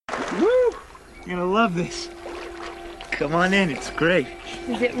You're gonna love this. Come on in, it's great.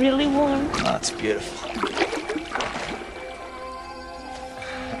 Is it really warm? Oh, it's beautiful.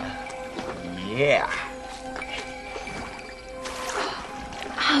 Yeah.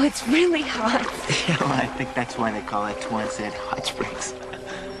 Oh, it's really hot. Yeah, well, I think that's why they call it Twins Head Hot Springs.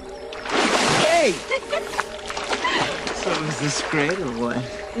 Hey! So is this great or what?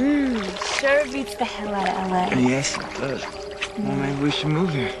 Sure beats the hell out of LA. Yes, it does. Well, maybe we should move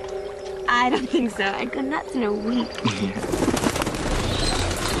here. I don't think so. I'd go nuts in a week. Yeah.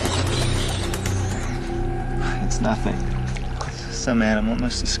 It's nothing. Some animal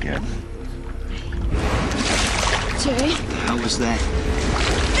must have scared me. Jerry? How was that?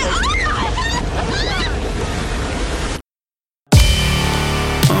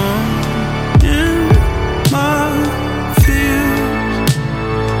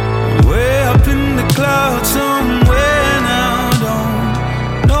 Way up in the clouds somewhere now,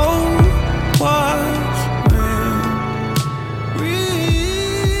 don't know what's real.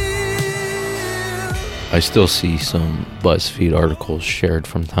 I still see some BuzzFeed articles shared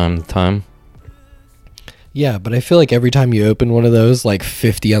from time to time. Yeah, but I feel like every time you open one of those, like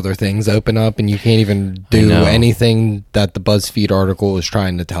 50 other things open up and you can't even do anything that the BuzzFeed article is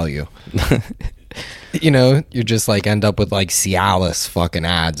trying to tell you. You know, you just like end up with like Cialis fucking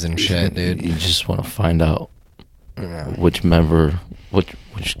ads and shit, dude. You just want to find out which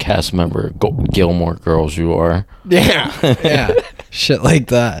cast member Gilmore Girls you are. Yeah, yeah, shit like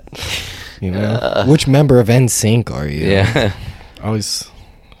that. You know, which member of NSYNC are you? Yeah, I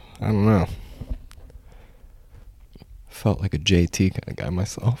don't know. Felt like a JT kind of guy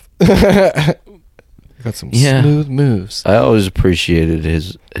myself. Got some smooth moves. I always appreciated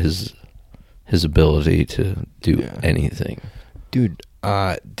his ability to do anything. Dude,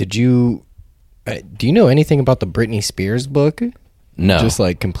 do you know anything about the Britney Spears book? No. Just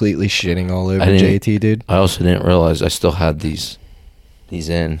like completely shitting all over JT, dude. I also didn't realize I still had these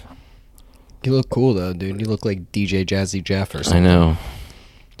in. You look cool though, dude. You look like DJ Jazzy Jeff or something. I know.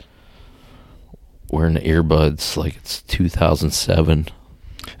 Wearing earbuds like it's 2007.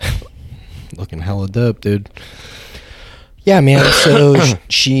 Looking hella dope, dude. Yeah, man. So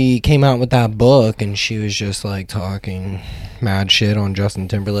she came out with that book, and she was just like talking mad shit on Justin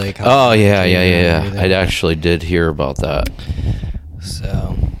Timberlake. Oh yeah. I actually did hear about that.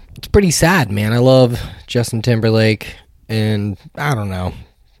 So it's pretty sad, man. I love Justin Timberlake, and I don't know.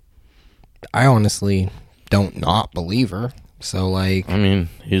 I honestly don't not believe her. So like, I mean,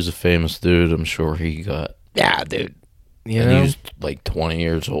 he's a famous dude. I'm sure he got. Yeah, dude. You and know, he was like 20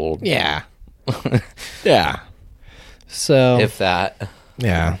 years old. Yeah. Yeah. So if that.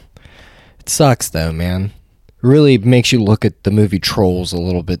 Yeah. It sucks though, man. It really makes you look at the movie Trolls a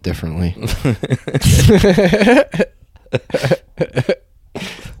little bit differently.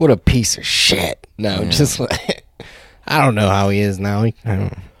 What a piece of shit. No, just like, I don't know how he is now.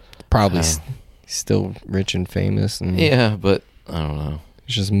 Probably still rich and famous. And yeah, but I don't know.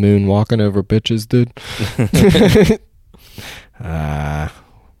 He's just moonwalking over bitches, dude. I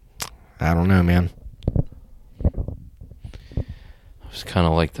don't know, man. I was kind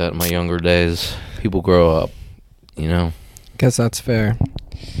of like that in my younger days. People grow up, you know? Guess that's fair.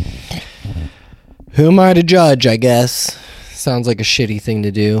 Who am I to judge, I guess? Sounds like a shitty thing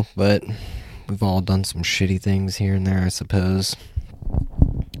to do, but we've all done some shitty things here and there, I suppose.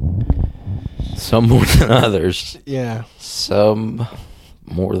 Some more than others. Yeah. Some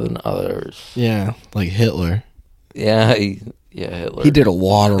more than others. Yeah, like Hitler. Yeah, Hitler. He did a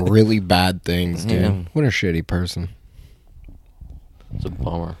lot of really bad things, dude. Yeah. What a shitty person. It's a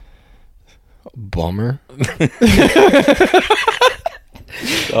bummer. Bummer?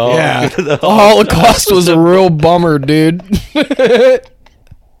 Oh, yeah. The Holocaust was a real bummer, dude.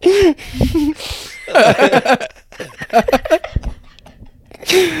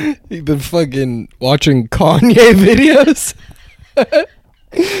 You've been fucking watching Kanye videos?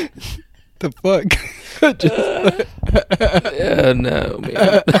 The fuck? Yeah, no,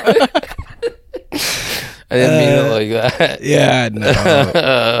 man. I didn't mean it like that. Yeah, no.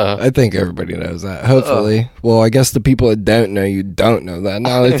 I think everybody knows that. Hopefully. Well, I guess the people that don't know you don't know that.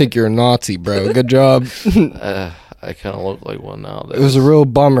 Now they think you're a Nazi, bro. Good job. I kind of look like one now. It was a real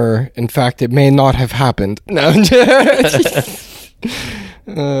bummer. In fact, it may not have happened. No.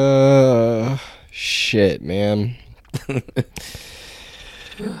 Shit, man.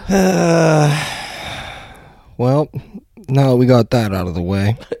 Well, now we got that out of the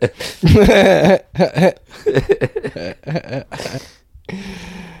way.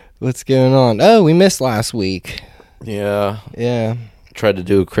 What's going on? Oh, we missed last week. Yeah. Yeah. Tried to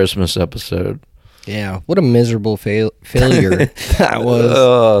do a Christmas episode. Yeah. What a miserable failure that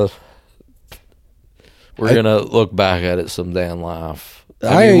was. We're gonna look back at it someday and laugh.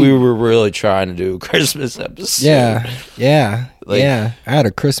 I mean, we were really trying to do a Christmas episode. Yeah. I had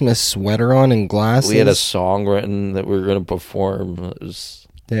a Christmas sweater on and glasses. We had a song written that we were gonna perform. It was...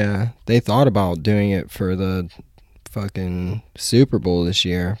 Yeah, they thought about doing it for the fucking Super Bowl this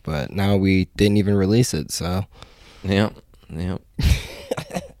year, but now we didn't even release it. So. Yep.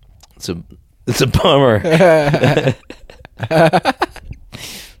 It's a bummer.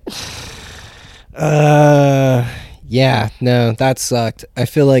 Yeah, no, that sucked. I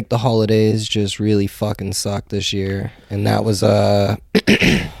feel like the holidays just really fucking sucked this year, and that was They're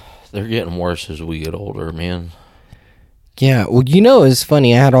getting worse as we get older, man. Yeah, well, it's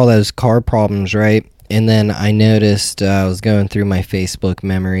funny. I had all those car problems, right? And then I noticed I was going through my Facebook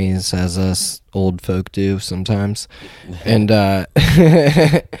memories, as us old folk do sometimes, and and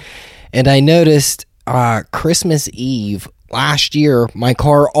I noticed Christmas Eve last year, my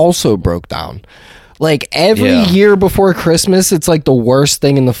car also broke down. Like, every year before Christmas, it's like the worst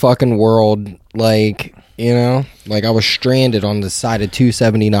thing in the fucking world. Like, like I was stranded on the side of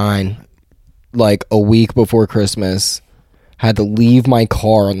 279 like a week before Christmas. Had to leave my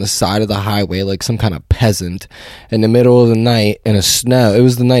car on the side of the highway like some kind of peasant in the middle of the night in a snow. It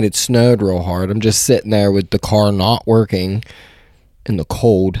was the night it snowed real hard. I'm just sitting there with the car not working in the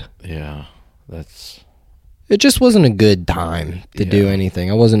cold. Yeah, it just wasn't a good time to do anything.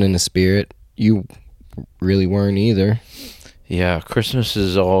 I wasn't in the spirit. You really weren't either. Yeah, Christmas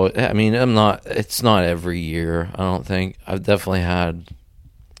is it's not every year, I don't think. I've definitely had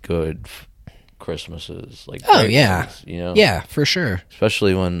good Christmases. Like, yeah, for sure.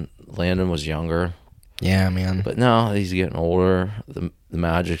 Especially when Landon was younger. Yeah, man. But now he's getting older. The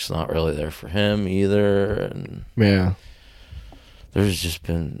magic's not really there for him either. And yeah. There's just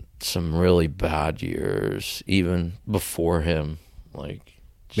been some really bad years, even before him. Like,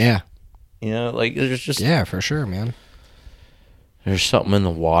 yeah. There's just... Yeah, for sure, man. There's something in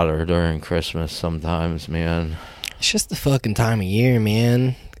the water during Christmas sometimes, man. It's just the fucking time of year,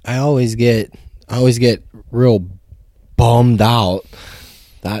 man. I always get real bummed out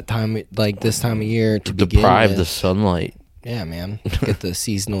that time, like this time of year, to deprive the sunlight. Yeah, man. Get the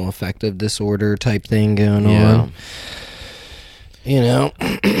seasonal affective disorder type thing going on.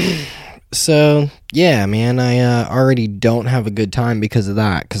 So, yeah, man, I already don't have a good time because of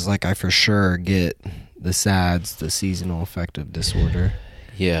that. Because, like, I for sure get the SADS, the seasonal affective disorder.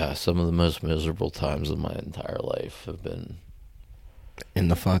 Yeah, some of the most miserable times of my entire life have been in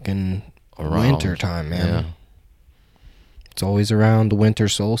the fucking winter time, man. Yeah. It's always around the winter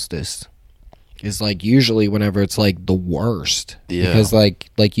solstice. It's like usually whenever it's like the worst. Yeah. Because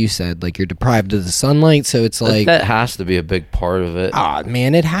like you said, like you're deprived of the sunlight, so it's like that has to be a big part of it.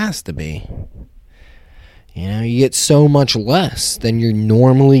 Man, it has to be. You get so much less than you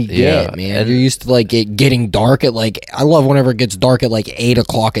normally get, man. You're used to like it getting dark at I love whenever it gets dark at 8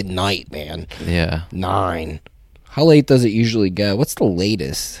 o'clock at night, man. Yeah. 9. How late does it usually go? What's the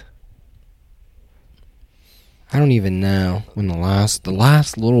latest? I don't even know when the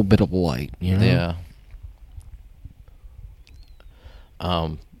last little bit of light, Yeah.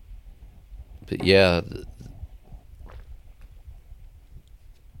 But yeah,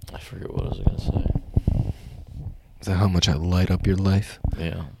 I forget what I was going to say. Is that how much I light up your life?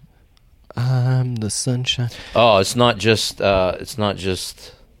 Yeah. I'm the sunshine. Oh, it's not just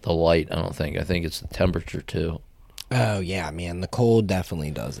the light, I don't think. I think it's the temperature too. Oh yeah, man, the cold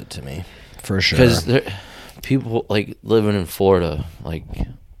definitely does it to me. For sure. Because people living in Florida,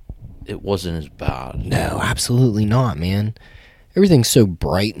 it wasn't as bad. No, absolutely not, man. Everything's so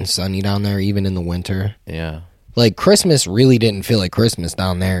bright and sunny down there, even in the winter. Yeah. Christmas really didn't feel like Christmas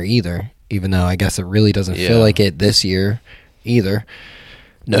down there either. Even though I guess it really doesn't feel like it this year either.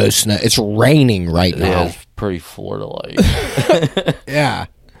 No snow. It's raining right now. Yeah, it's pretty Florida-like. Yeah.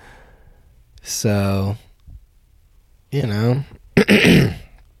 So, I don't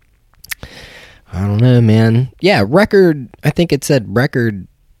know, man. Yeah, I think it said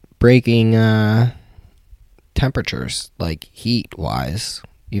record-breaking temperatures, heat-wise.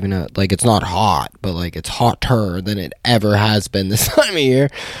 Even though, it's not hot, but, it's hotter than it ever has been this time of year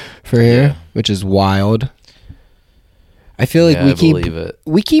for here, which is wild. I feel like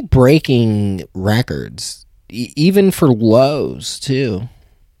we keep breaking records, even for lows, too.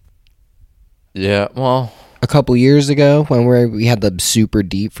 Yeah, well... A couple years ago, when we had the super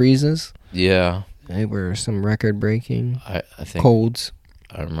deep freezes. Yeah. They were some record-breaking I think colds.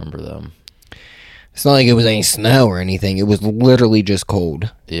 I remember them. It's not like it was any snow or anything. It was literally just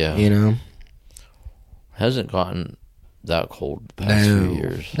cold. Yeah. Hasn't gotten that cold the past few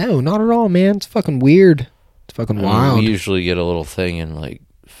years. No, not at all, man. It's fucking weird. It's fucking wild. We usually get a little thing in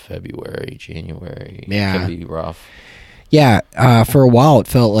February, January. Yeah. It can be rough. Yeah, for a while it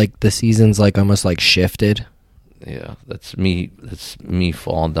felt like the seasons like almost like shifted. Yeah, that's me. That's me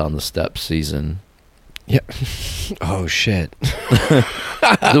falling down the steps season. Yeah. Oh shit.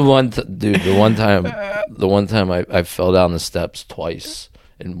 The one time I fell down the steps twice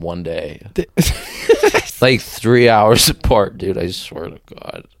in one day. Like 3 hours apart, dude. I swear to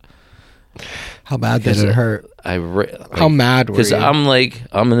God. How bad did it hurt? How mad were you? Because I'm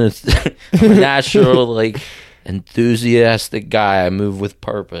a natural like enthusiastic guy. I move with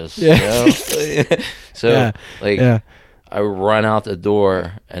purpose. Yeah. You know? So yeah. like. Yeah. I run out the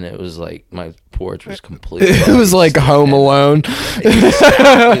door, and it was like my porch was completely. It was like Home Alone.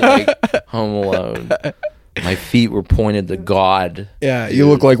 Exactly like Home Alone. My feet were pointed to God. Yeah, dude. you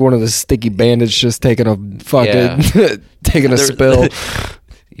look like one of the sticky bandits just taking a fucking taking a spill.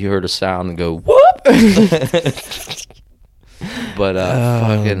 You heard a sound and go whoop. But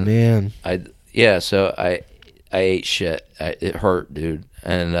fucking man, So I ate shit. It hurt, dude,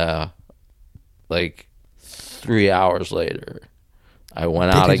 and like. 3 hours later, I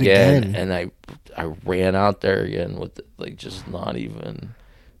went out again, and I ran out there again with like just not even.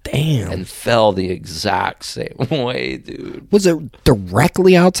 Damn. And fell the exact same way, dude. Was it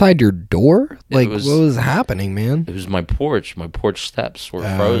directly outside your door? Like, what was happening, man? It was my porch. My porch steps were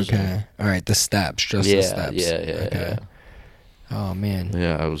frozen. Okay. All right, the steps, just the steps. Yeah. Oh man.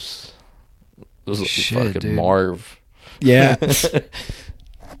 Yeah, it was Shit, fucking dude. Marv. Yeah.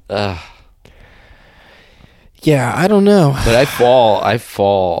 Yeah, I don't know. But I fall. I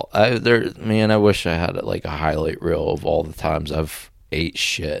wish I had like a highlight reel of all the times I've ate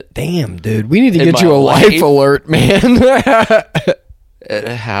shit. Damn, dude. We need to In get you a my life alert, man. It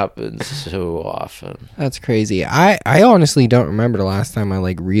happens so often. That's crazy. I honestly don't remember the last time I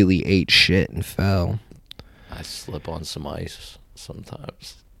like really ate shit and fell. I slip on some ice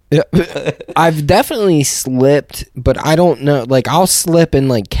sometimes. Yeah. I've definitely slipped, but I don't know. Like, I'll slip and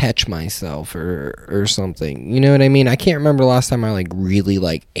like catch myself or something. You know what I mean? I can't remember the last time I like really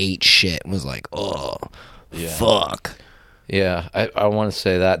like ate shit and was like, oh, fuck. Yeah, I want to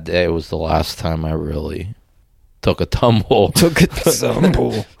say that day was the last time I really took a tumble. That's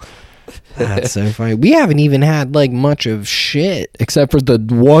so funny. We haven't even had like much of shit except for the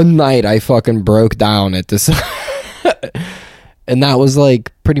one night I fucking broke down at this. And that was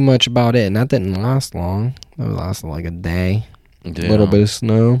like pretty much about it. And that didn't last long. That lasted like a day. A little bit of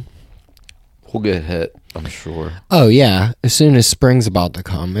snow. We'll get hit, I'm sure. Oh, yeah. As soon as spring's about to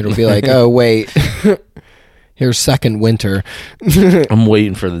come, it'll be like, oh, wait. Here's second winter. I'm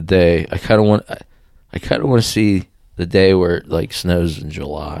waiting for the day. I kind of want to see the day where it like snows in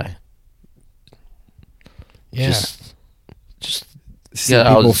July. Yeah. Just see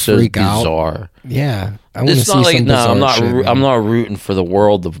people freak bizarre. Out. Yeah. I want to It's see not like some no, bizarre I'm not rooting for the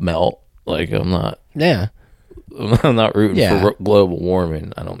world to melt. Like I'm not. Yeah. I'm not rooting for global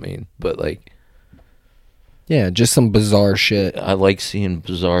warming. I don't mean, but like. Yeah, just some bizarre shit. I like seeing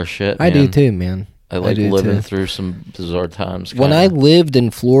bizarre shit. I do too, man. I like living through some bizarre times. When I lived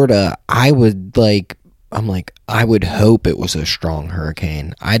in Florida, I would I would hope it was a strong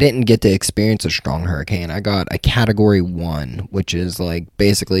hurricane. I didn't get to experience a strong hurricane. I got a category 1, which is like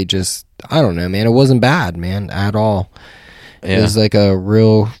basically just, I don't know, man. It wasn't bad, man, at all. Yeah. It was like a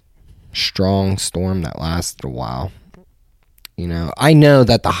real strong storm that lasted a while. You know, I know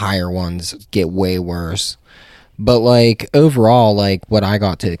that the higher ones get way worse. But, like, overall, like, what I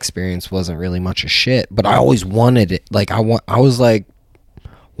got to experience wasn't really much of shit. But I always wanted it. Like, I was like,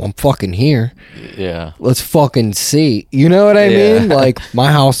 well, I'm fucking here. Yeah. Let's fucking see. You know what I mean? Like,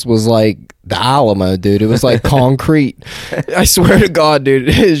 my house was like the Alamo, dude. It was like concrete. I swear to God, dude.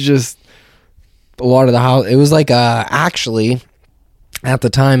 It's just a lot of the house. It was like, actually, at the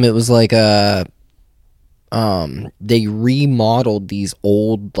time, it was like, they remodeled these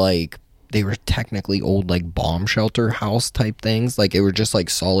old, like, they were technically old, like, bomb shelter house type things. Like, it were just, like,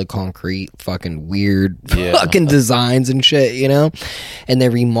 solid concrete, fucking weird fucking designs and shit, you know? And they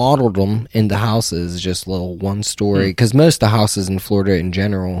remodeled them into houses, just little one-story. Because most of the houses in Florida in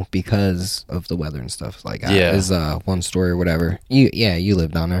general, because of the weather and stuff like that, is one-story or whatever. You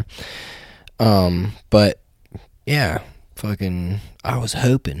live down there. But, yeah, fucking, I was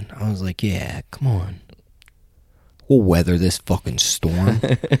hoping. I was like, yeah, come on. We'll weather this fucking storm.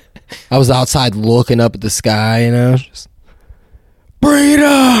 I was outside looking up at the sky, you know, just bring it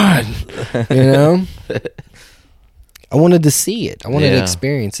on, you know. I wanted to see it. I wanted to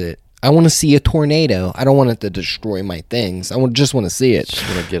experience it. I want to see a tornado. I don't want it to destroy my things. just want to see it.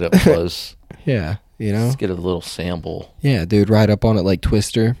 Just want to get up close. Yeah, you know. Just get a little sample. Yeah, dude, ride up on it like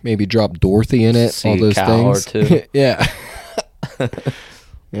Twister. Maybe drop Dorothy in it. See all those a cow things. or two. Yeah.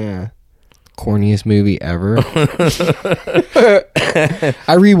 Yeah. Corniest movie ever. I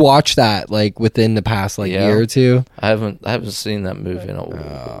rewatched that like within the past year or two. I haven't seen that movie in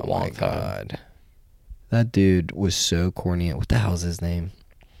a long time. God. That dude was so corny. What the hell's his name?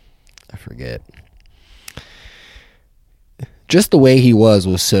 I forget. Just the way he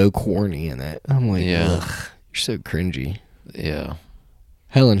was so corny in it. I'm like, ugh, you're so cringy. Yeah.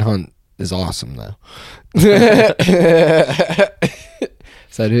 Helen Hunt is awesome though. Is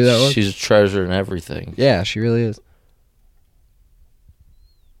that who that was? She's a treasure in everything. Yeah, she really is.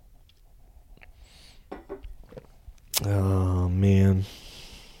 Oh man.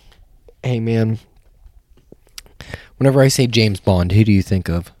 Hey man. Whenever I say James Bond, who do you think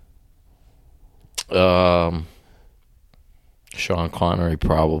of? Sean Connery,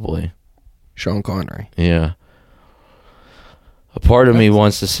 probably. Sean Connery. Yeah. A part of me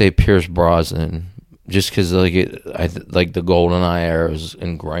wants to say Pierce Brosnan, just because like the GoldenEye era is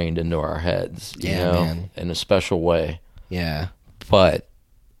ingrained into our heads, you know, man. In a special way. Yeah. But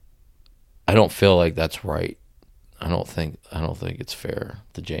I don't feel like that's right. I don't think it's fair.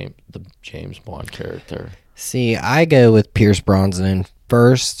 The James Bond character. See, I go with Pierce Brosnan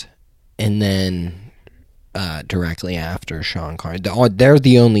first, and then directly after Sean Connery. They're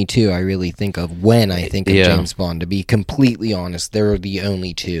the only two I really think of when I think of James Bond. To be completely honest, they're the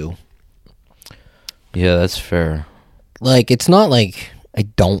only two. Yeah, that's fair. Like, it's not like I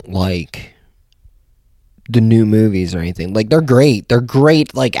don't like the new movies or anything. Like, they're great. They're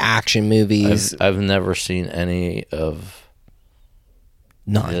great, like, action movies. I've never seen any of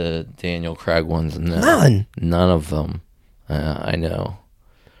None. The Daniel Craig ones. None of them. I know.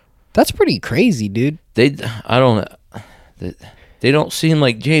 That's pretty crazy, dude. They don't seem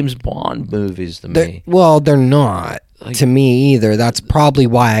like James Bond movies to me. Well, they're not to me either. That's probably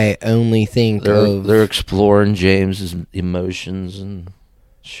why I only think they're exploring James's emotions and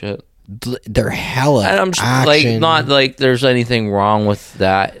shit. They're hella I'm action. Like, not like there's anything wrong with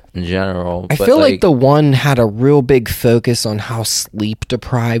that in general. I feel like the one had a real big focus on how sleep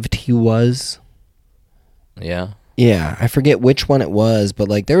deprived he was. Yeah. Yeah, I forget which one it was, but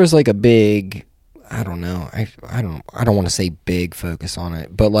like there was like a big, I don't know. I don't want to say big focus on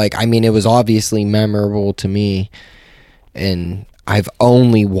it, but like I mean it was obviously memorable to me, and I've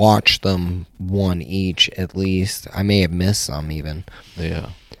only watched them one each at least. I may have missed some even. Yeah.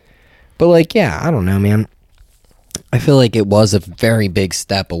 But like yeah, I don't know, man. I feel like it was a very big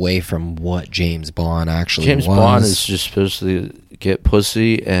step away from what James Bond actually was. James Bond is just supposed to get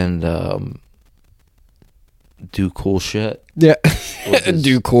pussy and do cool shit. Yeah.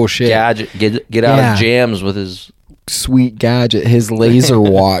 Do cool shit. Gadget. Get out of jams with his sweet gadget, his laser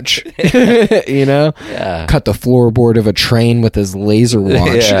watch. You know? Yeah. Cut the floorboard of a train with his laser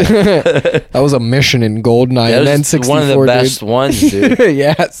watch. Yeah. That was a mission in GoldenEye and then 64. One of the best ones, dude.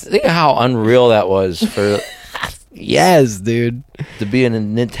 Yes. Think of how unreal that was for yes, dude. To be in a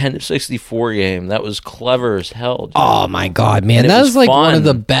Nintendo 64 game. That was clever as hell, dude. Oh my god, man. That was like fun. One of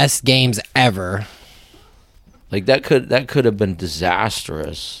the best games ever. Like that could have been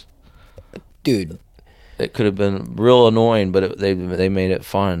disastrous, dude. It could have been real annoying, but they made it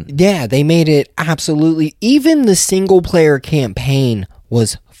fun. Yeah, they made it absolutely. Even the single player campaign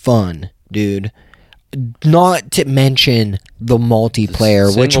was fun, dude. Not to mention the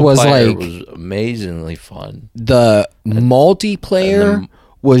multiplayer, which was like was amazingly fun. The multiplayer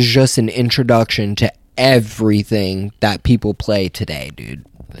was just an introduction to everything that people play today, dude.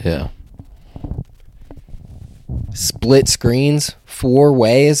 Yeah. Split screens, 4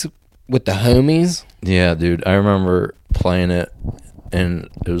 ways with the homies. Yeah, dude. I remember playing it, and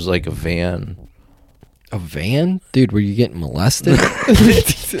it was like a van. A van? Dude, were you getting molested?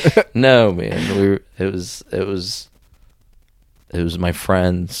 No, man. It was my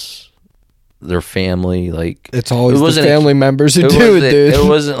friends, their family. Like it's always the family members who do it, dude. It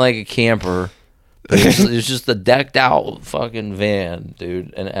wasn't like a camper. It was just a decked out fucking van,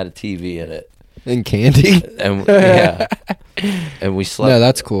 dude, and it had a TV in it. And candy. And yeah. And we slept. No,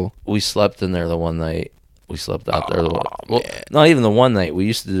 that's cool. We slept in there the one night. We slept out there. Well, not even the one night. We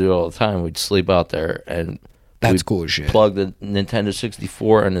used to do it all the time. We'd sleep out there, and that's cool as shit. Plug the Nintendo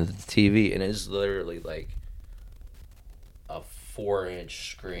 64 into the TV, and it's literally like a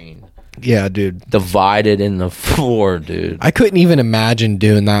 4-inch screen. Yeah, dude. Divided in the floor, dude. I couldn't even imagine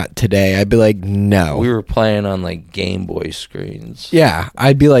doing that today. I'd be like, no. We were playing on like Game Boy screens. Yeah,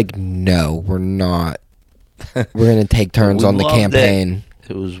 I'd be like, no, we're not. We're gonna take turns on the campaign.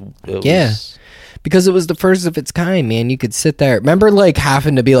 It was because it was the first of its kind, man. You could sit there. Remember, like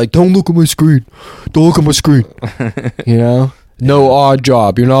having to be like, don't look at my screen. Don't look at my screen. You know, no odd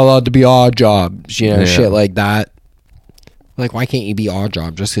job. You're not allowed to be odd jobs. You know, shit like that. Like, why can't you be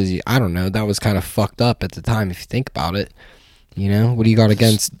Oddjob just because I don't know, that was kind of fucked up at the time if you think about it. You know, what do you got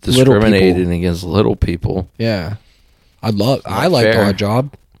against little people? Discriminating against little people. Yeah. I liked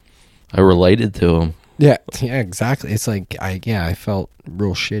Oddjob. I related to him. Yeah, exactly. It's like, I felt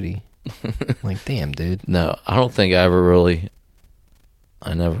real shitty. Like, damn, dude. No, I don't think I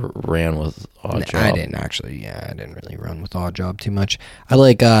never ran with Oddjob. I didn't actually, I didn't really run with Oddjob too much. I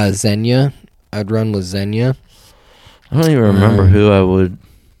like Xenia. I'd run with Xenia. I don't even remember who I would.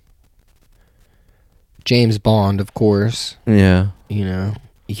 James Bond, of course. Yeah. You know.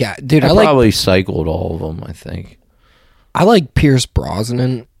 Yeah, dude, I probably cycled all of them, I think. I like Pierce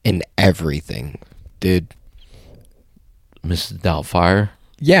Brosnan in everything, dude. Mrs. Doubtfire.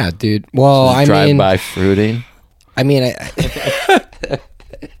 Yeah, dude. Well, drive-by fruiting. I mean,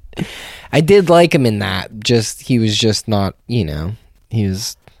 I did like him in that. He was just not, he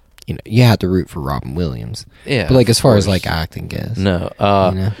was, you had to root for Robin Williams. Yeah. But, like, as far as, like, acting goes. No.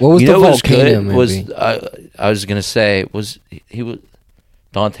 What was the volcano movie? I was going to say, he was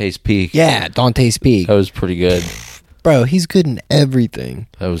Dante's Peak. Yeah, Dante's Peak. That was pretty good. Bro, he's good in everything.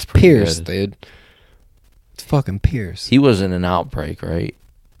 That was pretty Pierce, good. dude. It's fucking Pierce. He was in an Outbreak, right?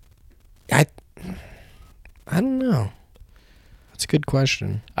 I don't know. That's a good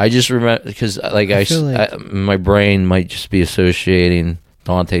question. I just remember because my brain might just be associating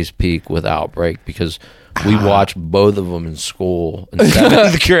Dante's Peak with Outbreak because we watched both of them in school in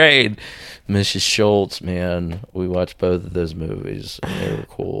 7th grade. Mrs. Schultz, man, we watched both of those movies. And they were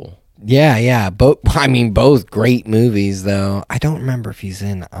cool. Yeah. Both great movies though. I don't remember if he's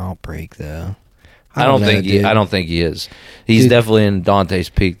in Outbreak though. I don't think he is. He's definitely in Dante's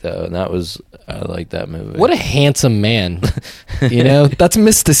Peak though, and I like that movie. What a handsome man. That's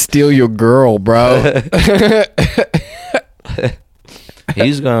Mr. Steal Your Girl, bro.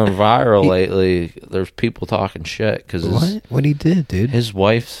 He's gone viral lately. There's people talking shit because what he did, dude. His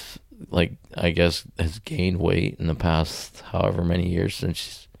wife, I guess, has gained weight in the past however many years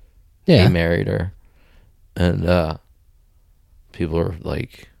since he married her, and people are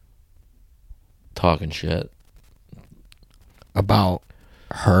talking shit about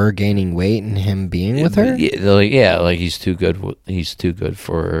her gaining weight and him being with her. Yeah, he's too good. He's too good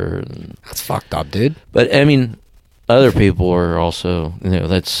for her. That's fucked up, dude. But I mean, other people are also,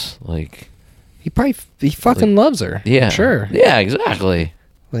 that's he fucking loves her. Yeah, sure. Yeah, exactly.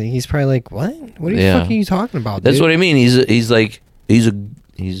 He's probably like, what? What the fuck are you talking about? That's dude? what I mean. He's a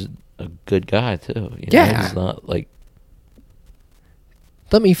good guy too. Yeah, he's not like.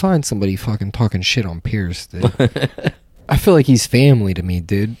 Let me find somebody fucking talking shit on Pierce, dude. I feel like he's family to me,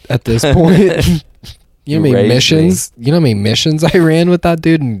 dude, at this point. You know how many missions? You know how many missions I ran with that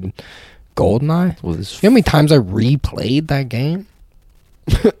dude in GoldenEye? You know how many times I replayed that game?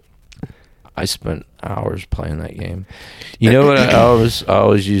 I spent hours playing that game. You know what? I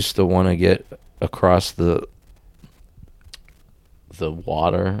always used to want to get across the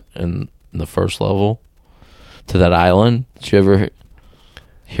water in the first level to that island. Did you ever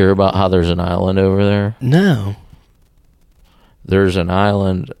hear about how there's an island over there? No. There's an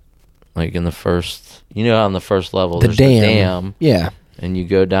island in the first, on the first level there's the dam. Yeah. And you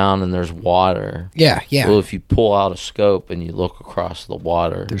go down and there's water. Yeah. Well, if you pull out a scope and you look across the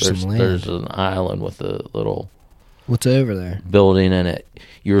water, there's an island with a little what's over there? Building in it.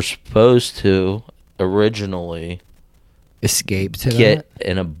 You're supposed to originally escape to get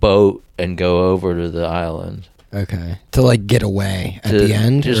in a boat and go over to the island. Okay. To get away at the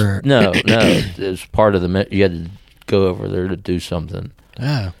end? No. It's part of the you had to go over there to do something.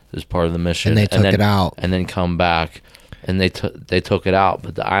 Oh. It's part of the mission. And they took it out. And then come back. And they took it out,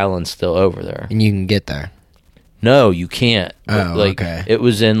 but the island's still over there. And you can get there. No, you can't. Oh, okay. It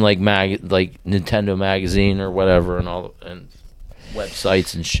was in Nintendo magazine or whatever, and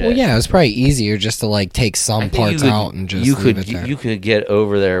websites and shit. Well, yeah, it was probably easier just to take some parts out and just leave it there. You could get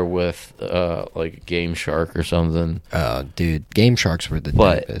over there with Game Shark or something. Oh, dude, Game Sharks were the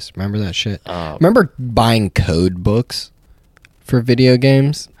dopest. Remember that shit? Remember buying code books for video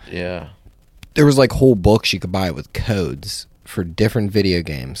games? Yeah. There was whole books you could buy with codes for different video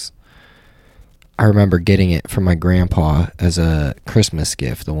games. I remember getting it from my grandpa as a Christmas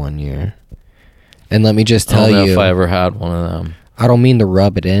gift the one year. And let me just tell you, I don't know if I ever had one of them. I don't mean to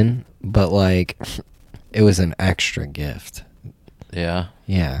rub it in, but it was an extra gift. Yeah.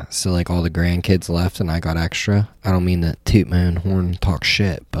 Yeah. So all the grandkids left and I got extra. I don't mean to toot my own horn and talk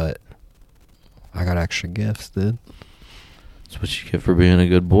shit, but I got extra gifts, dude. That's what you get for being a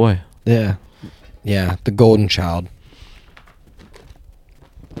good boy. Yeah. Yeah, the golden child.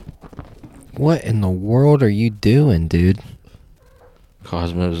 What in the world are you doing, dude?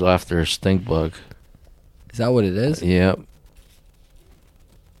 Cosmo's after a stink bug. Is that what it is? Yep.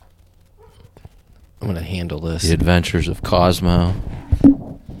 I'm gonna handle this. The Adventures of Cosmo.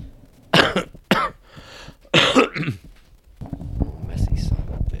 Messy son of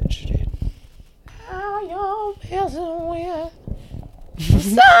a bitch, dude.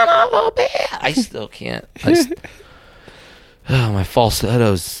 Son of a bitch. I still can't. My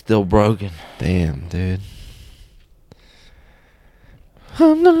falsetto's still broken. Damn, dude.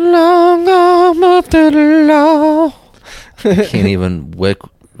 I'm the long arm of the law. Can't even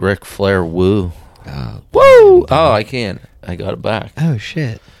Ric Flair woo. Woo! Oh, I can. I got it back. Oh,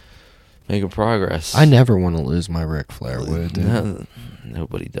 shit. Making progress. I never want to lose my Ric Flair woo, dude. No,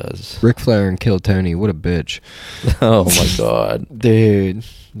 nobody does. Ric Flair and Kill Tony, what a bitch. Oh, my God. Dude,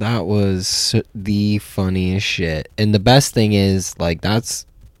 that was the funniest shit. And the best thing is, like, that's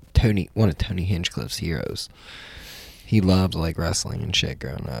one of Tony Hinchcliffe's heroes. He loved, like, wrestling and shit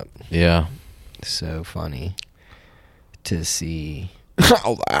growing up. Yeah. So funny to see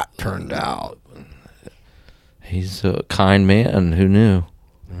how that turned out. He's a kind man. Who knew?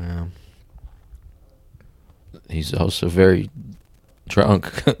 Yeah. He's also very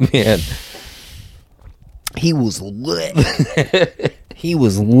drunk man. He was lit. He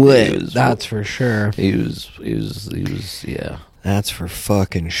was lit. That's for sure. He was, yeah. That's for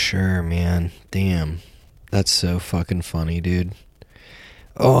fucking sure, man. Damn. That's so fucking funny, dude.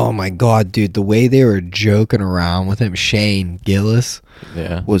 Oh my God, dude. The way they were joking around with him, Shane Gillis,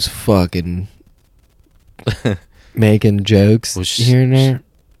 was fucking making jokes here and there.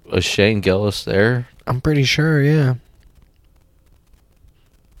 Was Shane Gillis there? I'm pretty sure, yeah.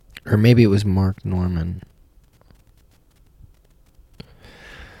 Or maybe it was Mark Norman.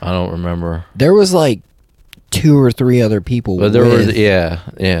 I don't remember. There was like 2 or 3 other people. But there was, yeah.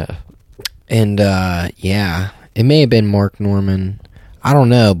 And, yeah, it may have been Mark Norman. I don't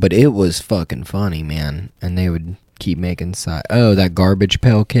know, but it was fucking funny, man. And they would keep making that Garbage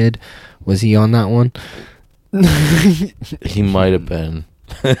Pail Kid. Was he on that one? He might have been.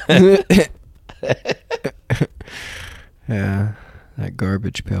 Yeah, that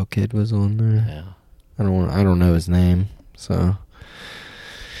Garbage Pail Kid was on there. Yeah. I don't know his name, so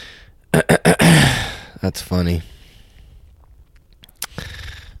that's funny.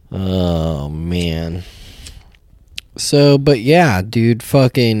 Oh man. So, but yeah, dude,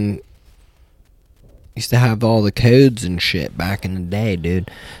 fucking used to have all the codes and shit back in the day,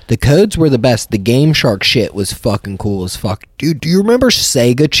 dude. The codes were the best. The Game Shark shit was fucking cool as fuck. Dude, do you remember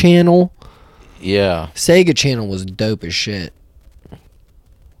Sega Channel? Yeah. Sega Channel was dope as shit.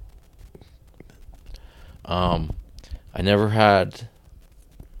 I never had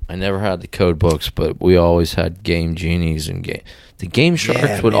the code books, but we always had Game Genies and the Game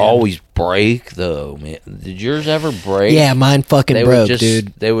Sharks would always break though, man. Did yours ever break? Yeah, mine fucking broke,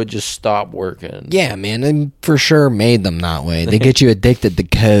 dude. They would just stop working. Yeah, man, and for sure made them that way. They get you addicted to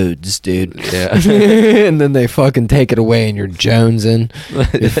codes, dude. Yeah. And then they fucking take it away and you're jonesing.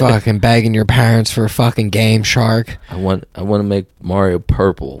 You're fucking begging your parents for a fucking Game Shark. I want to make Mario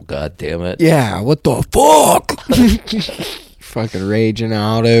purple, god damn it. Yeah, what the fuck? Fucking raging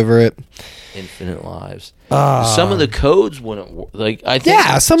out over it. Infinite lives. Some of the codes wouldn't like. I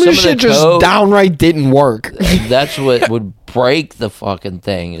think some of the shit just downright didn't work. That's what would break the fucking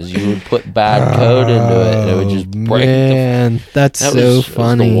thing. Is you would put bad code into it, and it would just break. Man, that's so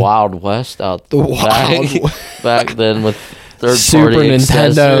funny. It was the Wild West out the Wild back then with third Super party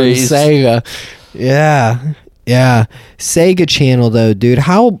Nintendo and Sega. Yeah. Sega Channel though, dude.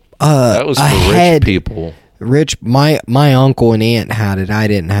 How that was for rich people. My uncle and aunt had it. I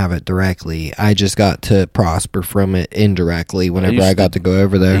didn't have it directly. I just got to prosper from it indirectly whenever I got to go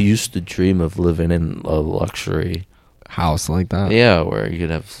over there. I used to dream of living in a luxury house like that. Yeah, where you could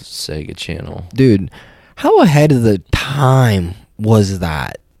have Sega Channel. Dude, how ahead of the time was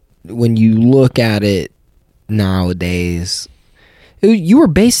that? When you look at it nowadays, you were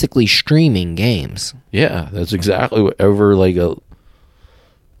basically streaming games. Yeah, that's exactly what, over like a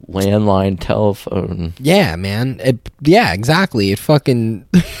landline telephone. Yeah, man. Yeah, exactly. It fucking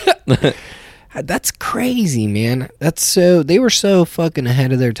that's crazy, man. They were so fucking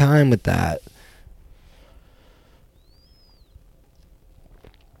ahead of their time with that.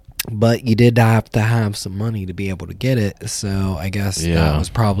 But you did have to have some money to be able to get it, so I guess that was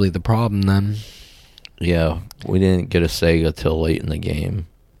probably the problem then. Yeah, we didn't get a Sega till late in the game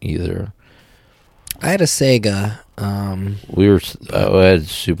either. I had a Sega. We had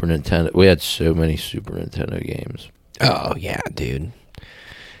Super Nintendo. We had so many Super Nintendo games. Oh yeah, dude.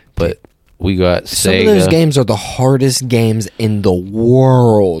 But we got some Sega. Of those games are the hardest games in the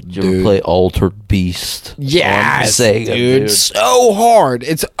world. Did you ever play Altered Beast? Yes, Sega, dude. So hard.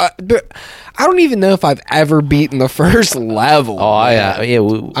 It's. I don't even know if I've ever beaten the first level. Oh yeah.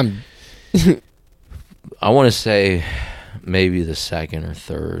 I want to say maybe the second or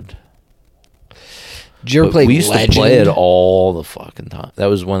third. Did you ever play We used Legend? to play it all the fucking time. That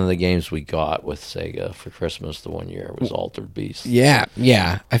was one of the games we got with Sega for Christmas the one year. Was Altered Beast. Yeah.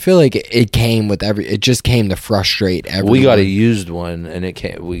 I feel like it came with it just came to frustrate everyone. We got a used one, and it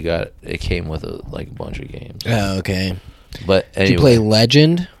came with a bunch of games. Oh, okay. But anyway. Did you play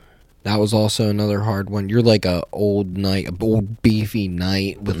Legend? That was also another hard one. You're like a old beefy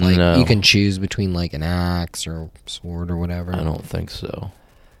knight with you can choose between like an axe or sword or whatever. I don't think so.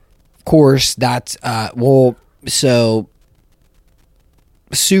 Of course, that's so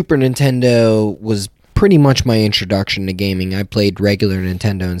Super Nintendo was pretty much my introduction to gaming. I played regular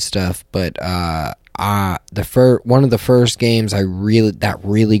Nintendo and stuff, but one of the first games that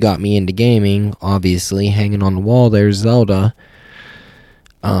really got me into gaming, obviously hanging on the wall there's Zelda.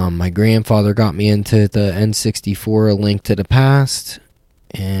 My grandfather got me into the N64, A Link to the Past,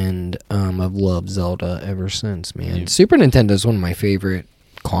 and I've loved Zelda ever since, man. Super Nintendo is one of my favorite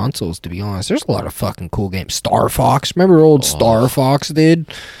consoles, to be honest. There's a lot of fucking cool games. Star Fox, remember old Star Fox, dude?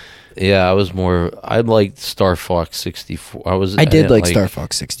 Yeah, I liked Star Fox 64. I did like Star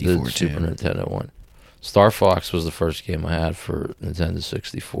Fox 64 the too. Super Nintendo one. Star Fox was the first game I had for Nintendo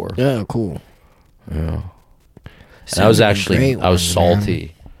 64. Oh, cool. Yeah. And I was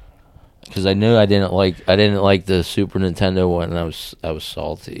salty because I knew I didn't like the Super Nintendo one, and I was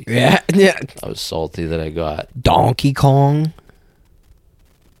salty. Yeah. I was salty that I got Donkey Kong.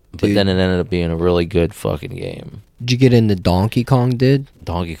 But then it ended up being a really good fucking game. Did you get into Donkey Kong, dude?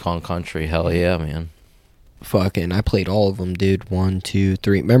 Donkey Kong Country, hell yeah, man. Fucking, I played all of them, dude. 1, 2,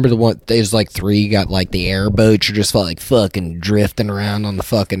 3. Remember the one? There's like 3. You got like the airboats. You just felt like fucking drifting around on the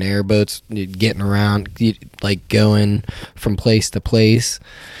fucking airboats, getting around, like going from place to place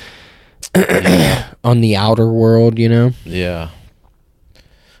on the outer world. You know? Yeah.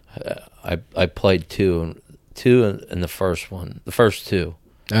 I played 2 in the first one. The first 2.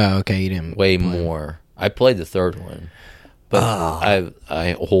 Oh, okay. You didn't way more. I played the third one, but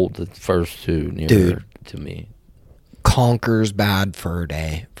I hold the first 2 nearer to me. Conker's Bad Fur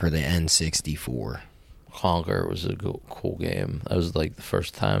Day for the N64. Conker was a cool game. That was like the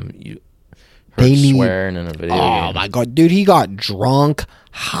first time you heard swearing in a video game. Oh my god, dude! He got drunk,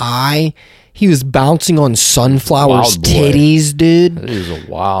 high. He was bouncing on sunflowers' titties, dude. He was a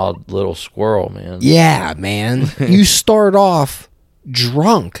wild little squirrel, man. Yeah, man. You start off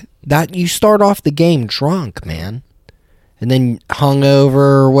drunk. You start off the game drunk, man, and then hungover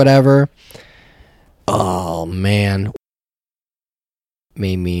or whatever. Oh man,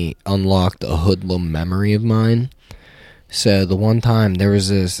 made me unlock a hoodlum memory of mine. So the one time there was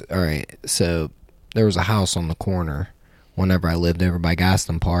there was a house on the corner whenever I lived over by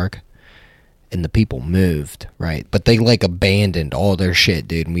Gaston Park, and the people moved, right? But they like abandoned all their shit,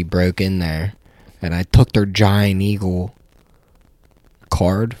 dude, and we broke in there, and I took their Giant Eagle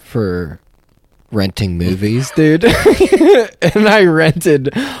card for renting movies, dude. And I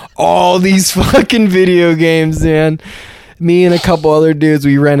rented all these fucking video games, man. Me and a couple other dudes,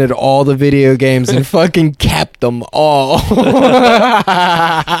 we rented all the video games and fucking kept them all.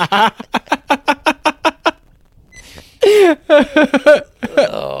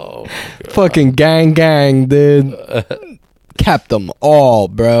 Oh, fucking gang, dude. Kept them all,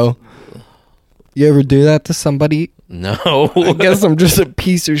 bro. You ever do that to somebody? No. I guess I'm just a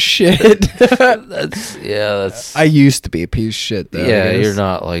piece of shit. I used to be a piece of shit, though. Yeah, you're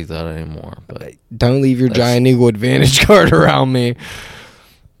not like that anymore. But don't leave your Giant Eagle Advantage card around me.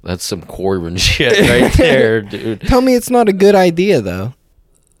 That's some Corbin shit right there, dude. Tell me it's not a good idea, though.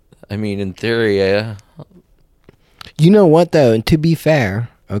 I mean, in theory, yeah. You know what, though? And to be fair,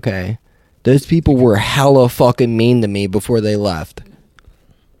 okay, those people were hella fucking mean to me before they left.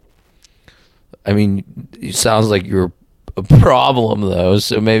 I mean, it sounds like you're a problem, though,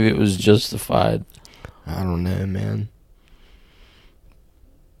 so maybe it was justified. I don't know, man.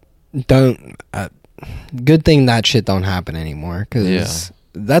 Good thing that shit don't happen anymore, because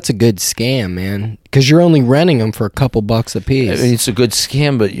that's a good scam, man. Because you're only renting them for a couple bucks a piece. I mean, it's a good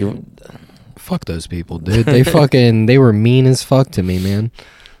scam, but you... Fuck those people, dude. They were mean as fuck to me, man.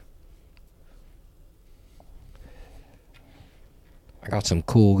 I got some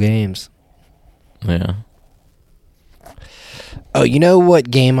cool games. Yeah. Oh, you know what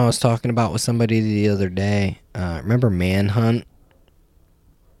game I was talking about with somebody the other day? Remember Manhunt?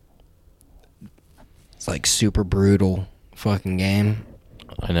 It's like super brutal fucking game.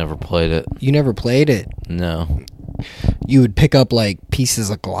 I never played it. You never played it? No. You would pick up like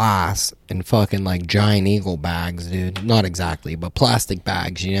pieces of glass and fucking like Giant Eagle bags, dude. Not exactly, but plastic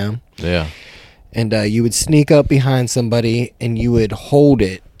bags, you know? Yeah. And you would sneak up behind somebody and you would hold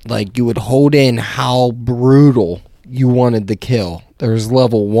it like, you would hold in how brutal you wanted to kill. There's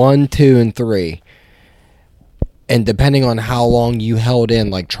level 1, 2, and 3. And depending on how long you held in,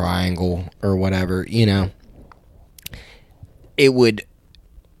 like triangle or whatever, you know, he would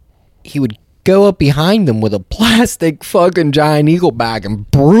go up behind them with a plastic fucking giant eagle bag and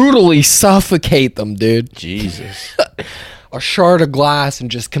brutally suffocate them, dude. Jesus. A shard of glass and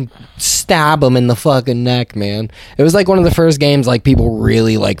just stab them in the fucking neck, man. It was like one of the first games like people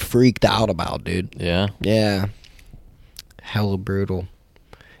really like freaked out about, dude. Yeah? Yeah. Hella brutal.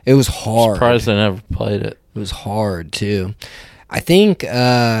 It was hard. Surprised I never played it. It was hard too. I think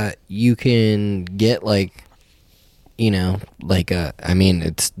you can get like, you know, like I mean,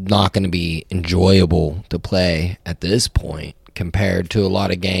 it's not going to be enjoyable to play at this point compared to a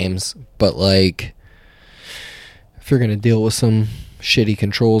lot of games, but like if you're going to deal with some shitty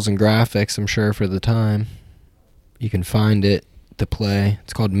controls and graphics, I'm sure for the time you can find it to play.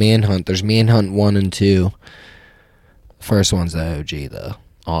 It's called Manhunt. There's Manhunt 1 and 2. First one's the OG though.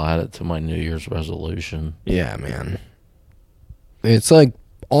 I'll add it to my New Year's resolution. Yeah, man. It's like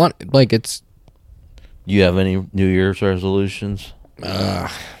it's. You have any New Year's resolutions?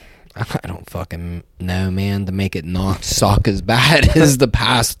 I don't fucking know, man. To make it not suck as bad as the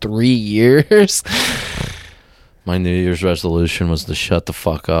past 3 years. My New Year's resolution was to shut the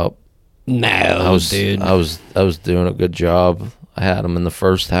fuck up. No, dude. I was doing a good job. I had them in the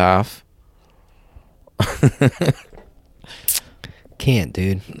first half. Can't,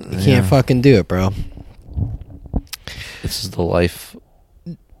 dude. You can't fucking do it, bro. This is the life.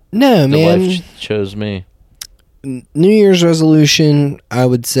 No, man. The life chose me. New Year's resolution, I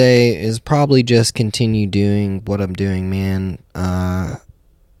would say, is probably just continue doing what I'm doing, man.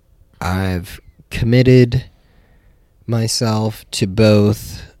 I've committed myself to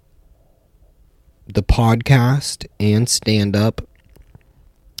both the podcast and stand-up.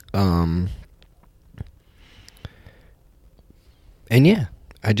 And yeah,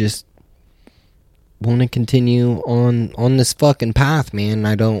 I just want to continue on this fucking path, man.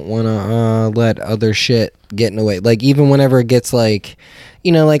 I don't want to let other shit get in the way. Like, even whenever it gets, like,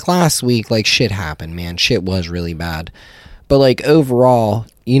 you know, like last week, like, shit happened, man. Shit was really bad. But, like, overall,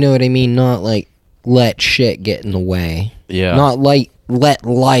 you know what I mean? Not, like, let shit get in the way. Yeah. Not, like, let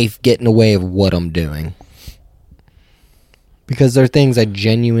life get in the way of what I'm doing. Because there are things I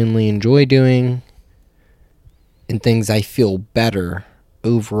genuinely enjoy doing and things I feel better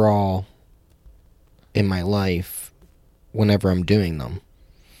overall in my life whenever I'm doing them.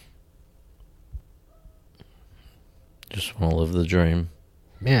 Just want to live the dream.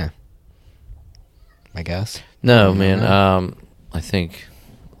 Yeah. I guess. No, man. I think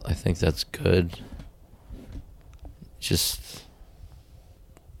that's good. Just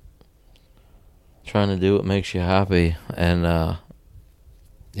trying to do what makes you happy, and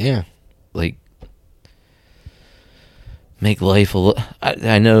yeah, like make life a little.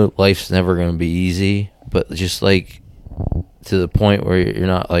 I know life's never going to be easy, but just like to the point where you're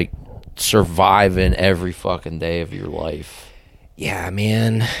not like surviving every fucking day of your life. Yeah,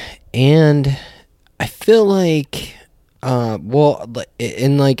 man. And I feel like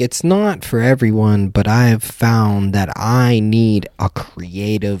and like it's not for everyone, but I've found that I need a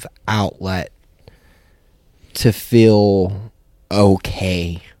creative outlet to feel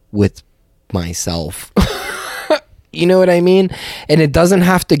okay with myself. You know what I mean? And it doesn't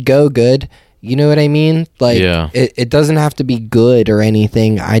have to go good. You know what I mean? Like, yeah. It doesn't have to be good or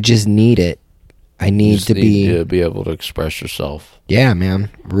anything. I just need it. I need to be able to express yourself. Yeah, man.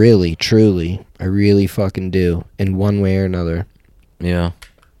 Really, truly. I really fucking do. In one way or another. Yeah.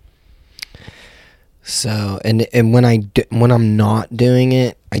 So, and when I'm not doing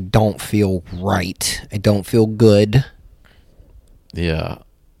it, I don't feel right. I don't feel good. Yeah.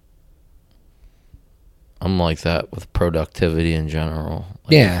 I'm like that with productivity in general.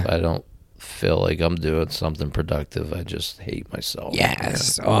 Like, yeah. If I don't feel like I'm doing something productive, I just hate myself.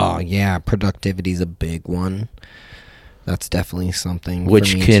 Yes. Oh, yeah. Productivity is a big one. That's definitely something.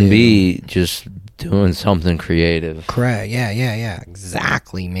 Which for me can too. be just doing something creative. Correct. Yeah.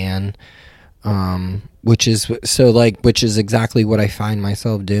 Exactly, man. Which is exactly what I find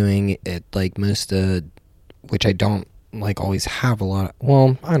myself doing at like most which I don't like always have a lot of,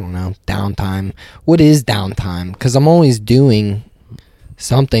 well, I don't know, downtime. What is downtime? Because I'm always doing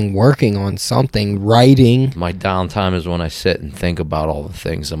something, working on something, writing. My downtime is when I sit and think about all the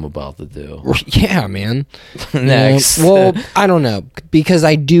things I'm about to do. Yeah, man. Next. Well, I don't know, because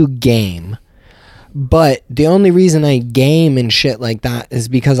I do game. But the only reason I game and shit like that is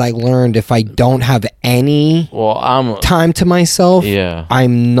because I learned if I don't have any time to myself, yeah,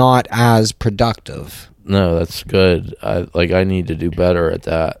 I'm not as productive. No, that's good. I need to do better at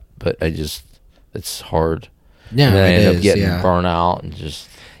that, but it's hard. Yeah, and then I it end is, up getting yeah. burnt out and just.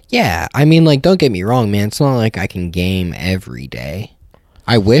 Yeah, I mean, like, don't get me wrong, man. It's not like I can game every day.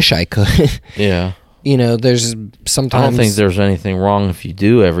 I wish I could. Yeah. You know, there's sometimes. I don't think there's anything wrong if you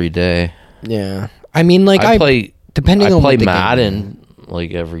do every day. Yeah, I mean, like I play what the Madden game,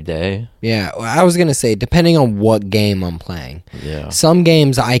 like every day. Yeah, I was gonna say depending on what game I'm playing. Yeah. Some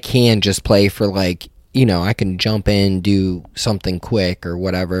games I can just play for like, you know, I can jump in, do something quick or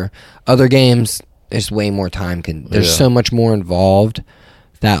whatever. Other games, there's way more time. There's so much more involved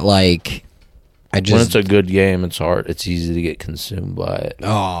that like when it's a good game, it's hard. It's easy to get consumed by it.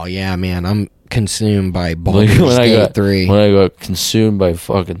 Oh yeah, man, I'm consumed by Baldur's Gate 3. When I got consumed by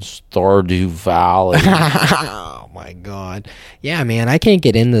fucking Stardew Valley. Oh my god. Yeah, man, I can't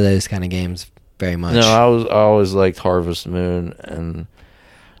get into those kind of games very much. No, I always liked Harvest Moon, and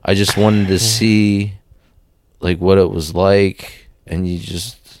I just wanted to see like what it was like, and you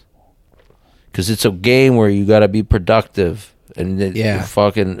just because it's a game where you got to be productive, and it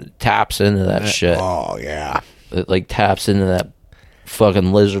fucking taps into that shit. Oh yeah, it like taps into that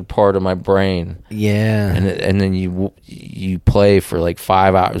fucking lizard part of my brain. Yeah, and then you play for like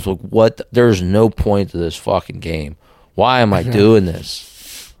 5 hours. Like what? There's no point to this fucking game. Why am I doing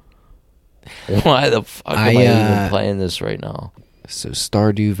this? Why the fuck am I even playing this right now? So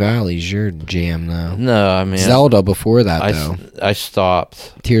Stardew Valley's your jam, though. No, I mean Zelda before that, though. I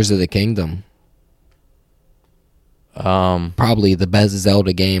stopped. Tears of the Kingdom. Probably the best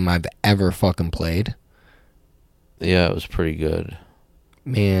Zelda game I've ever fucking played. Yeah, it was pretty good.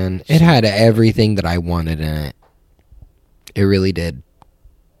 Man, it had everything that I wanted in it. It really did.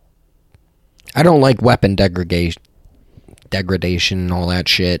 I don't like weapon degradation and all that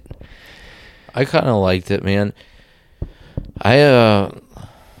shit. I kind of liked it, man. I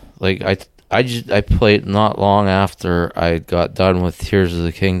played not long after I got done with Tears of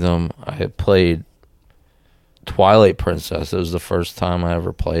the Kingdom. I had played Twilight Princess. It was the first time I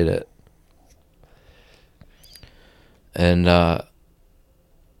ever played it. And